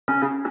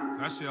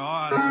That shit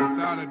hard. That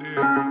sounded did.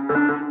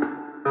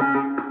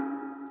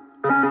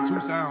 2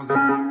 sounds though.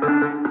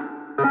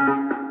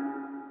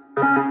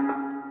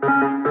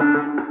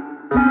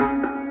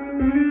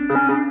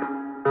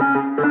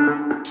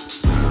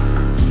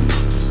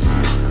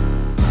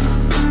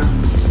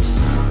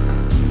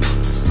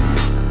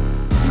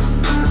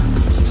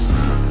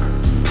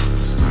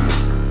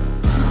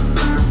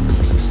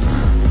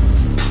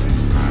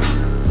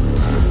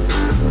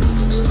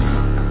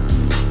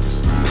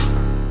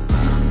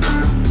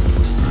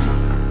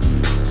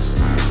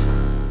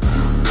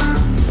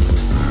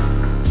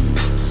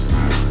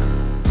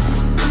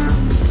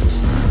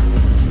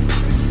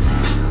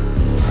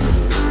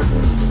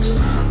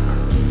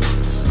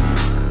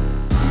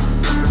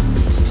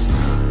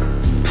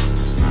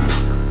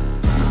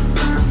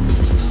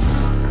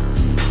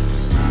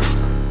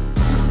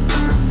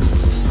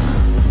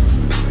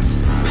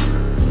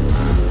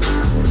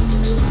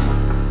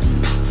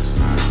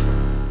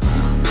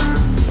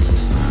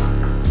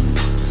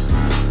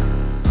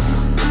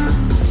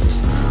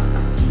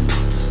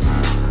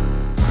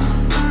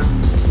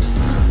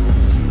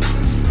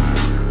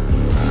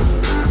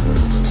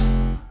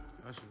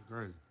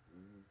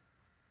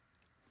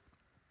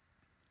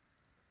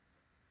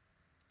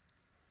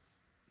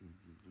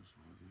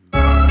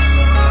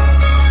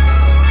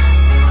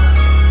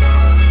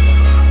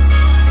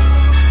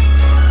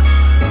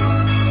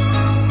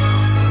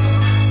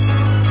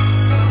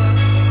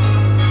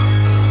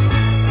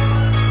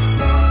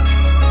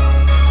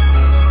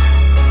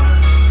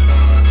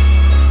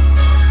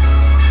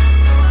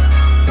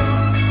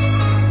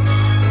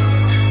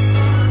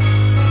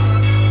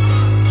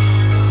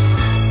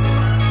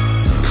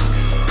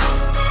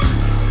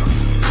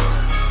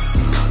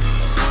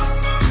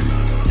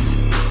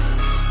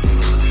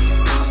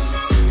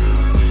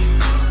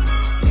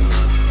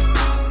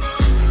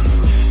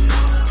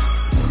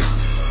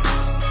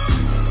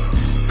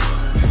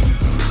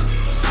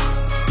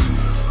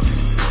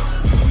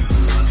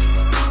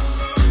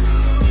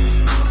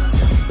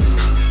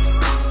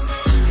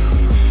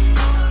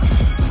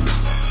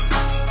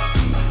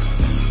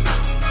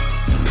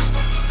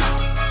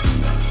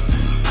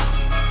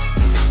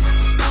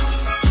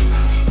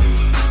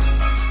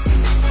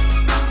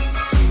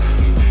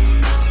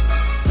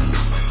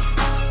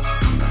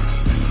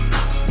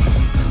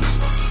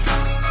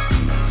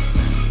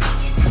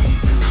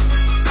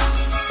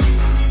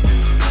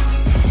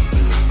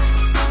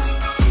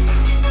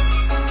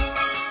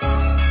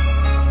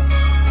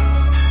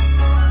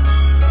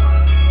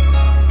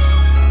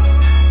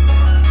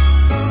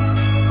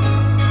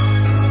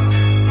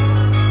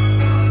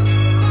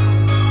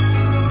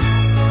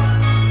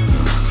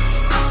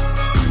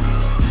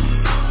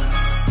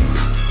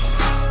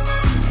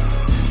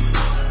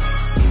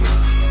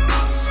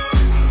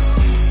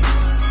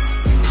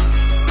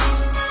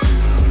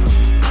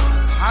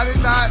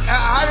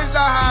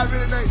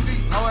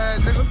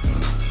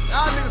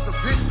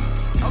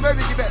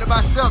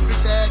 Myself,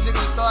 bitch ass nigga,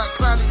 and start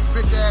clowning you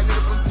bitch ass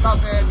nigga from the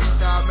South ass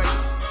beach, y'all, man.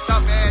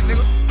 South ass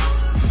nigga.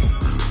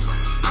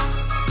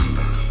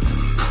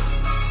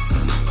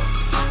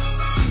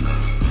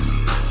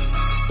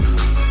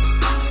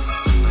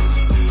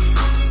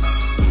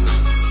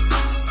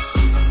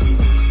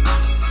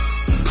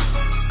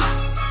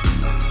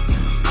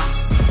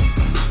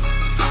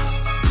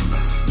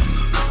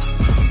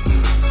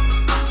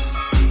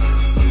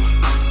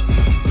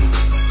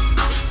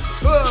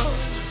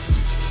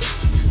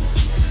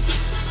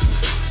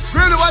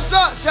 What's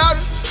up,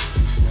 shouter?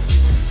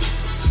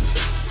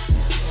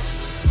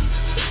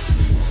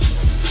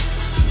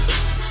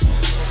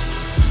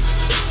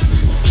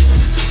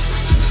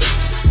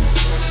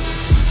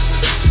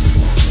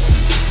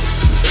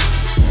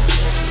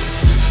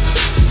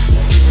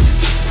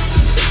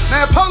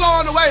 Man, Polo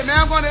on the way, man.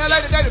 I'm going to LA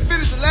today to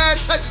finish the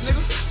last touches, nigga.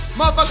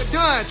 Motherfucker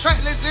done.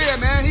 Track list here,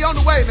 man. He on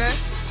the way, man.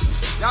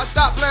 Y'all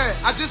stop playing.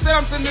 I just said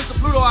I'm sending this to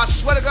Pluto. I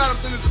swear to God I'm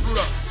sending this to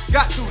Pluto.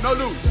 Got to, no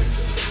lose.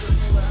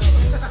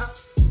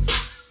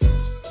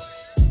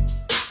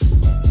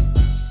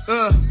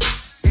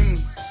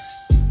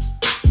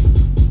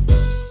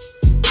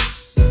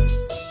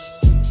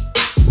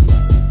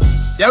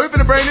 Yeah, we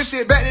finna bring this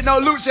shit back to no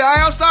loot shit.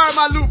 I'm sorry,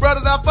 my loot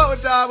brothers. I fuck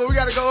with y'all, but we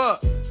gotta go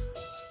up.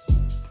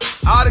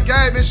 All the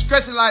game been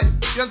stretching like, you know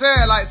what I'm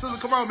saying? Like,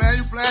 Susan, come on, man.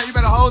 You playing, you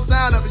better hold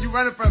time up and you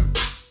running from it.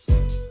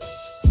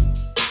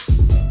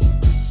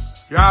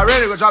 Y'all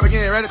ready? Go drop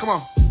again. Ready? Come on.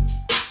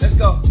 Let's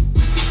go.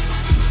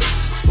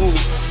 Ooh.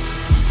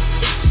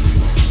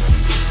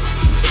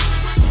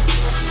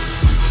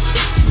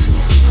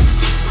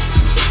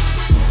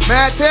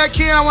 Man, tell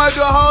Ken I want to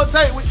do a whole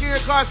tape with Ken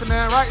Carson,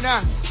 man, right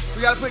now.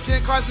 We got to put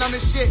Ken Carson on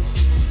this shit.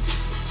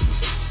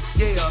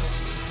 Yeah.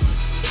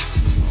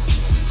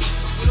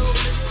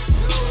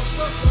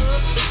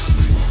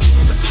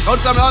 Go to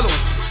some of the other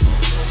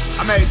ones.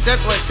 I made 7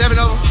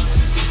 of them.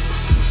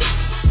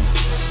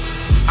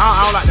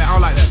 I don't like that. I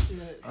don't like that.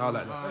 I don't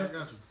like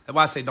that. That's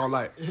why I say don't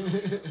like.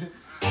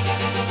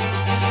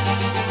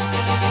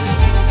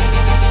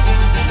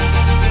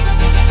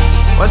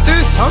 What's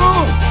this? Hold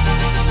on.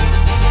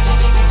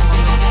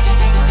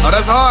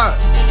 That's hard.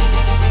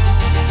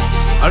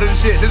 Oh,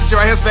 this shit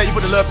right here, spec. You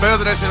put the little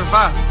bells of that shit in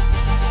fire.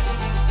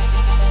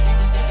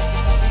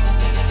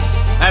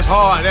 That's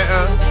hard.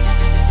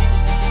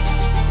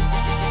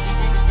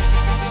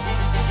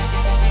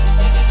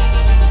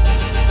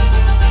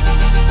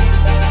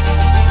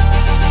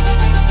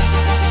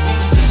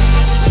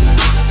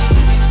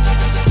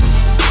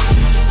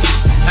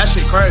 That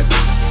shit crazy.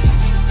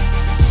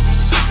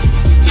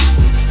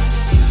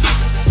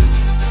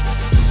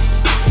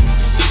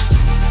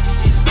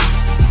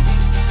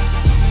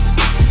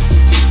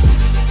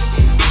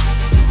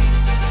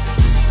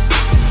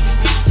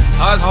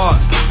 Oh, that's hard.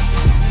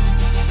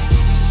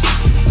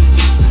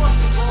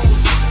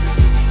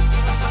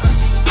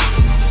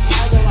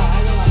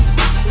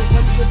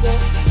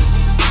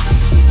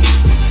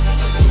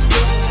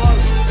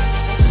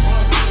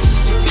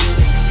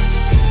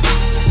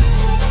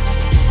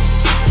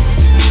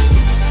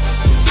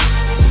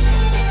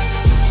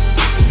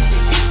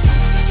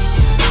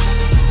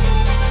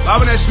 Why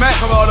when that smack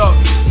come out though?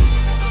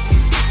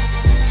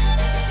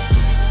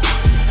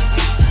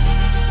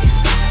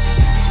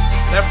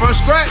 That from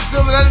scratch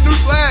still that a new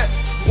flag.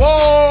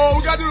 Whoa,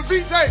 we gotta do the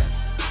beat tape.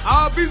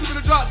 All beats are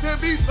gonna drop 10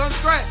 beats from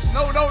scratch.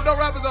 No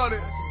rappers on it.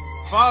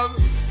 Father.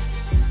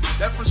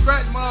 That from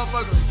scratch,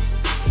 motherfucker.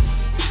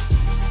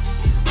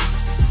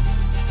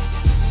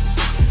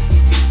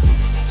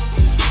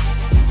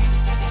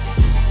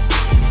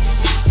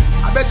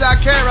 I bet y'all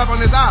can't rap on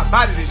this. I'll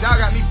body this. Y'all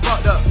got me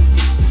fucked up.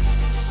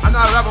 I know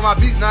how to rap on my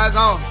beat, now it's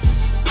on.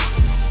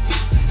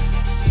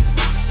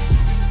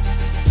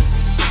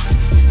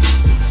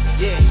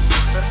 Yeah.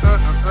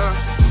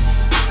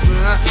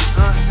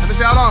 Let me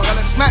see how long. Let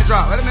the smack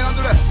drop. Let me don't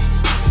do that.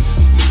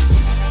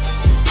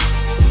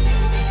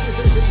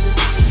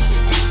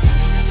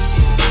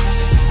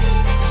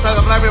 It's like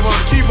a black man on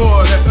the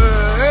keyboard.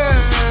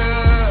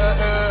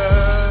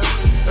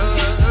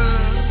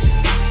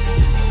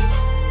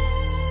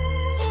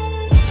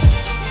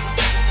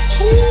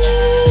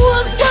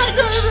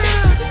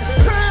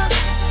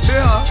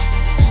 Yeah.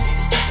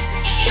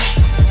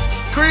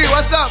 Creed,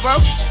 what's up, bro?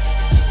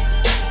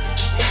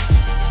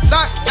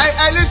 Stop.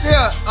 Hey, listen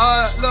here.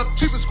 Look,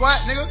 people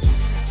squat, nigga.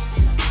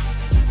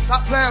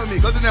 Stop playing with me.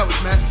 Go to the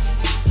network, man.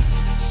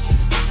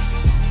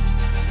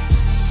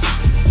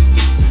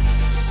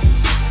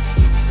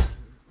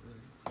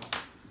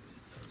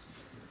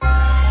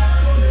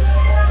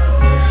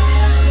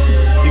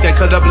 You can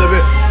cut it up a little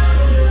bit.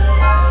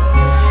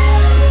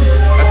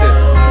 That's it.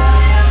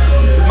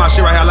 This is my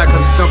shit right here. I like it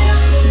because it's simple.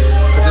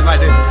 Cause just like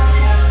this.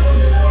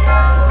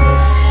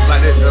 Just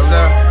like this, you know what I'm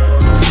saying?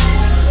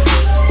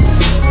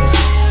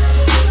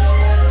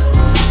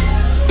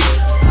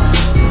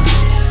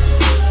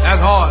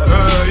 That's hard.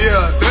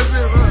 Yeah, that's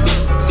it.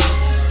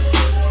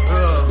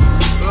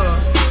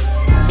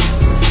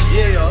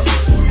 Yeah.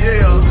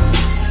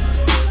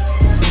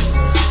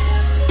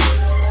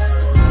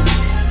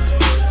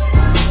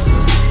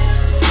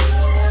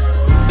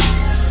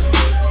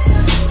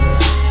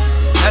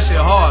 That shit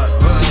hard.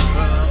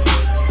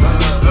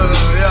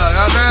 Yeah, you know what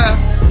I'm saying?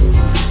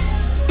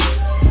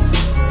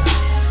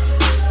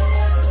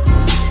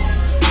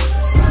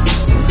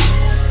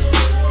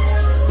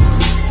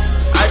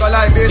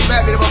 Like bitch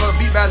back, get him up on a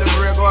beat battle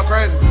for real, going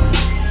crazy.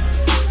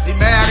 He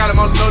mad, I got him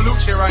on some no loop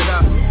shit right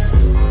now.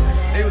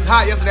 It was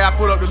hot yesterday, I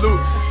put up the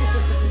loops.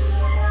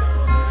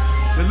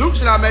 The loop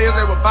shit I made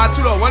yesterday with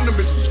 5-2 one of them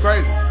bitches was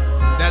crazy.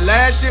 That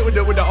last shit with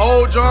the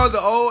old drums, the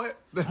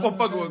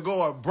motherfucker was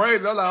going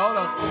crazy. I'm like, hold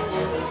on.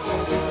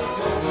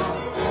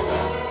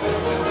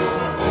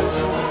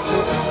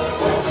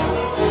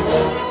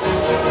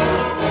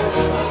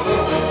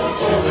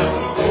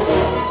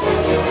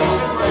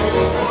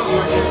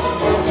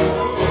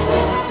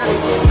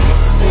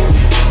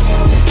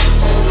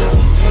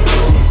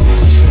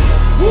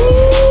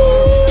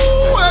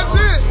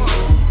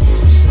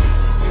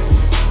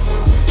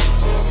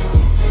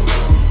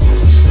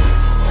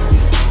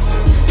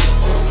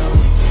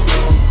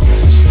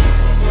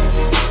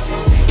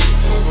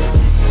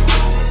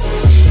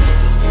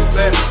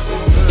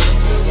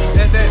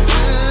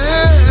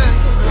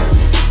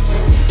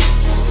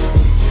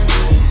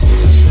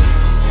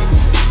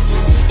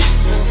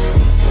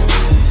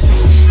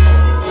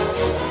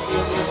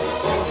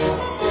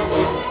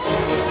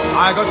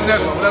 Alright, go to the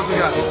next one. What else we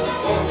got?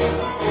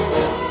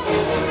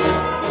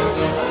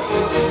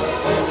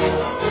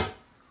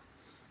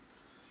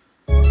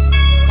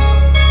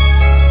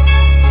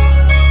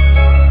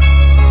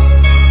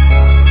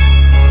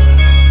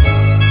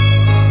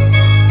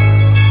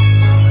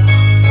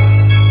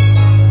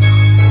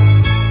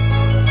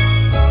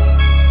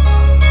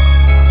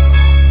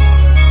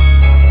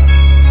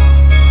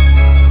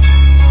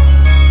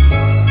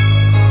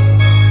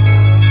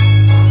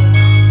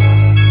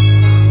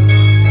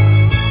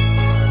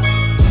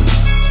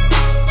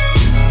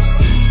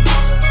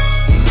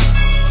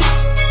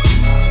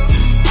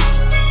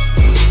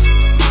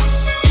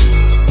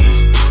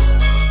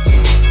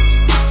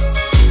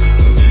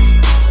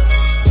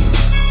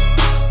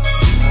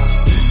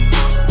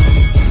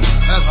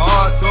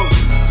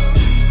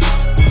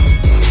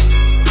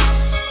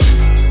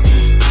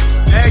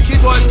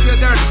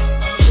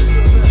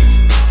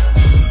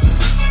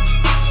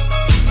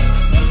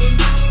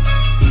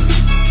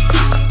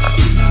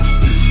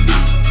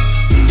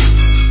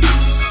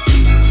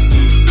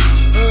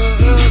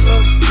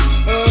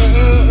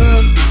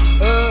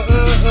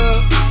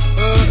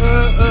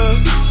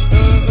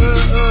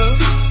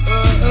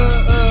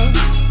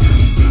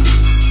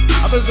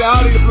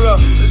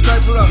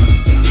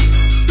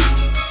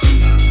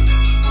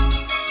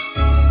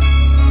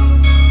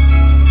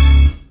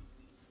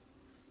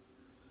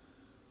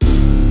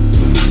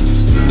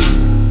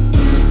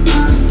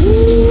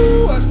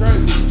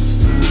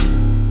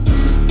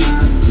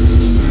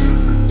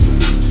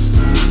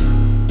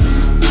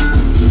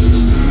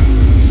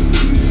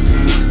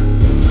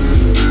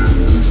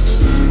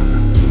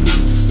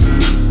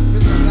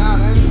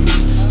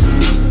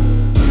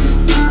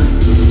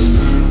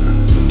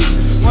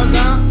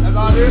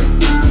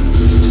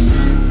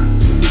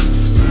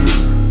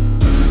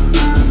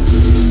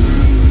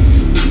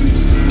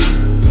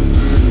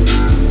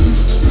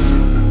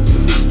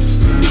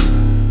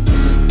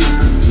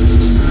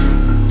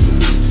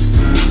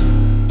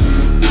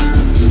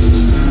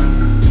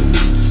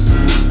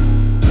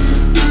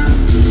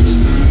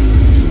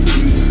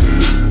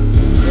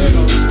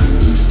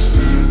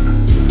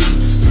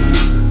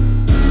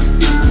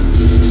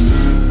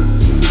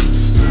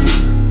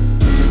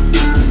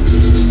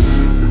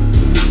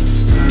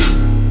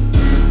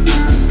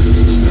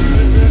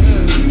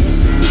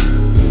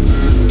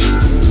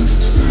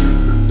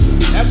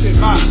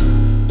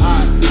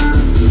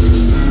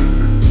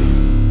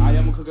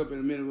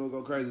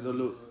 crazy though,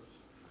 look.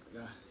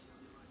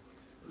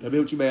 That be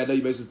what you made. I know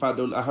you basically popped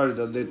those. I heard it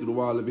the other day through the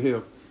wall. Let me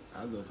hear.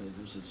 I was gonna play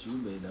some shit you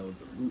made that was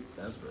a loop.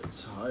 That's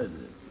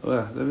retarded. Oh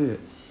yeah, let me hear.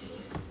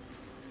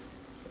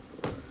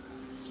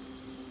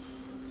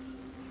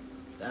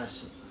 That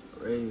shit was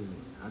crazy.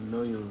 I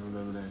know you don't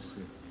remember that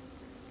shit.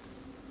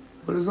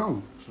 What is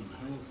on?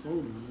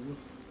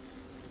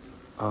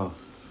 Oh.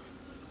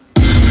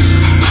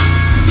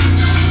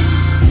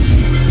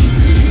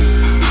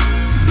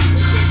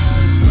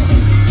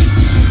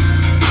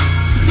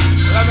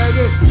 What I made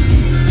this?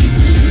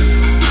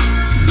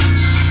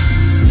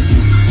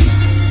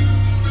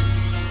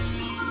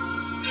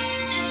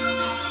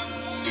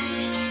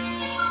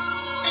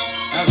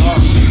 That's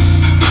hard.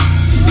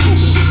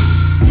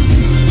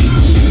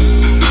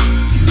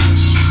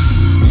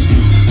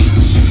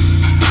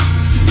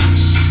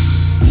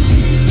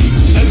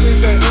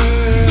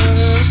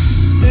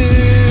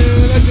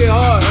 That shit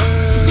hard.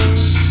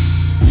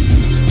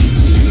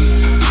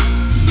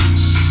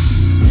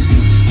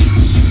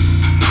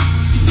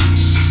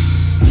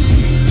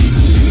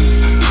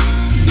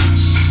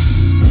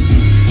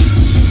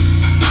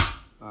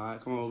 Alright,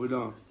 come on, we're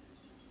done.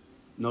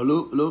 No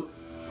loop, loop.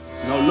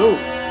 No loop.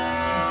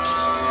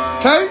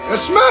 Okay,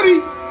 that's Smitty.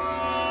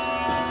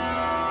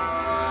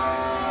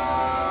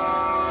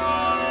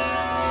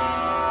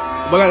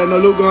 We got that no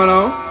loop going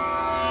on.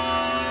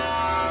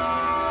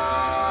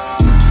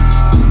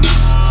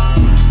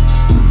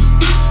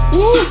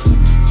 Woo!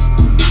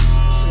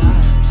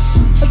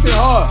 That shit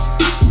hard.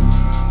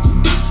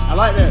 I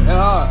like that. That's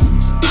hard.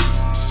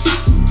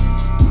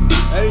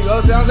 There you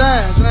go. See what I'm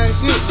saying? That ain't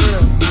shit for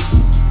real.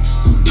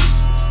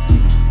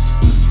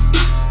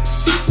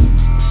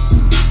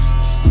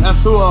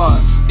 That's too hard.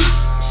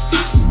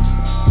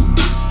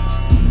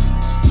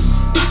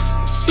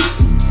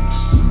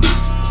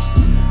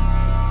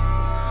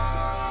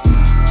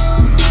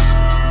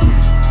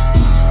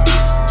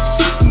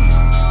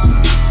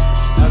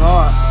 That's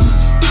hard.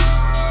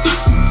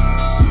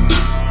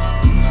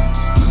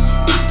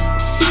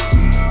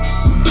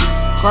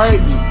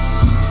 Crazy.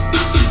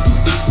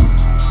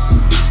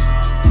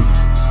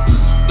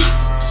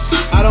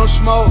 I don't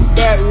smoke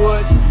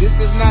backwood. This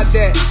is not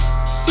that.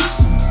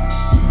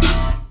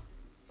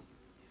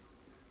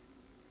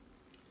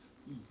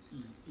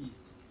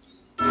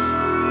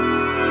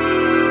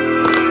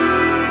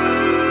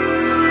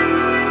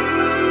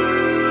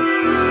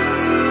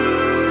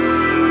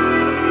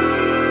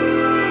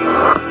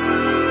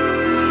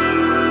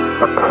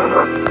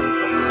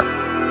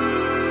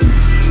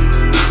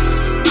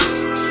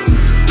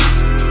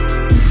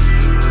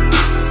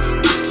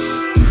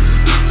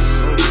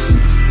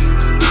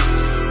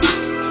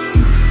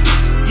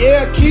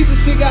 Yeah, Keith, the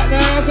shit got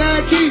down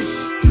time, Keith.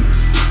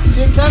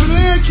 Shit coming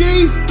in,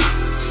 Keith.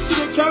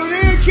 Shit coming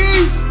in,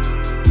 Keith.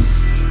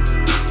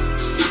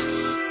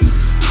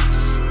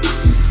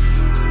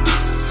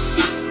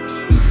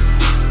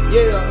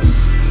 Yeah.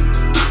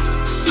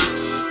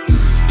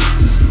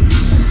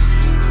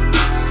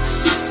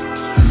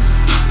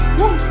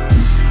 Woo.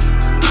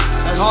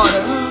 That's hard.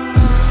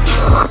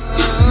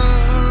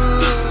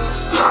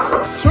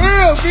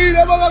 Trill, B,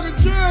 that motherfucking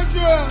trill.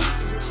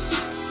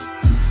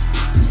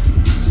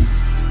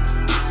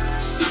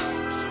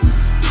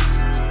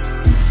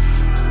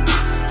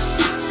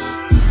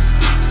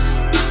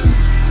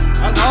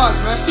 Hard,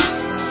 man.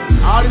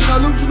 All these no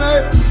loops you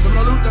made, them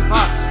no loops, that's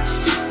hot.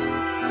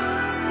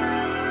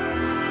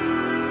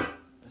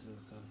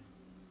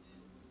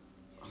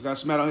 I got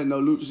smacked on hitting no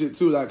loop shit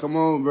too, like, come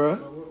on, bro.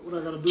 What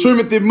I gotta do?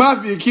 Timothy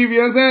Mafia, keep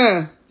you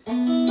understand? What's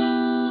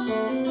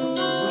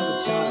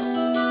a child?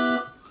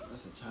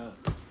 That's a child.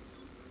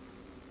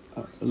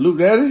 Loop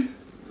daddy?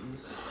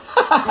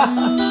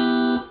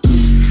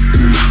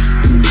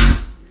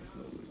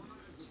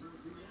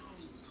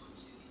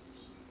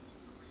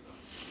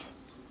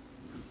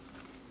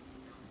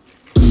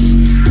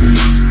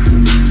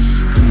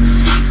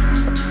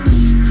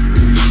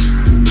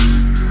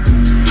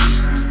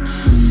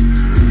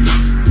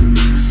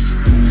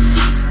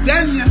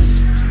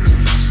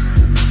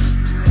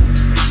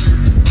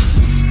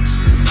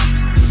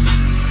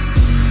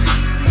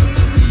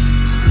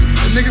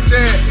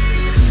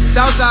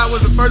 Southside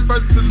was the first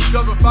person to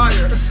discover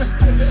fire. To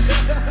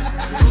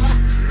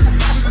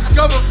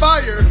discover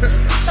fire.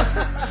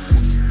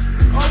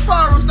 On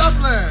fire, stop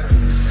playing.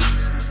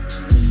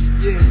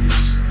 Yeah.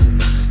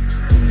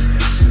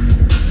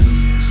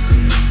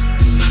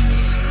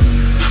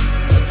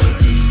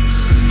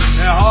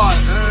 That hard,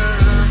 man.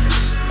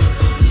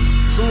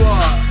 Too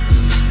hard.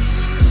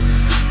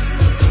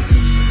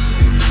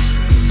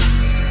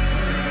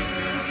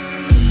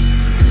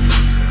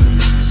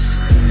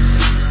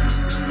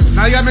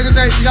 Now you gotta make it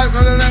say, you gotta do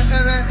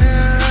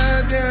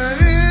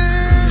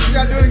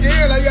it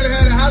again, like you gotta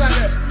have it high like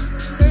that.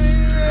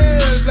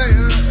 It's like,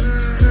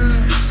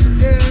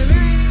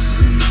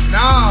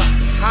 nah,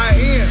 high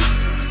end.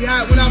 See how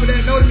it went out with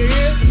that note at the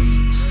end?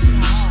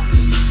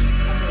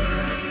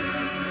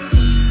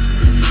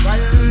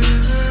 Right,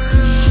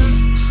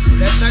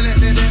 that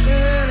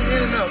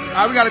in and up.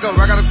 Alright, we gotta go, we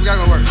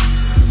gotta go work.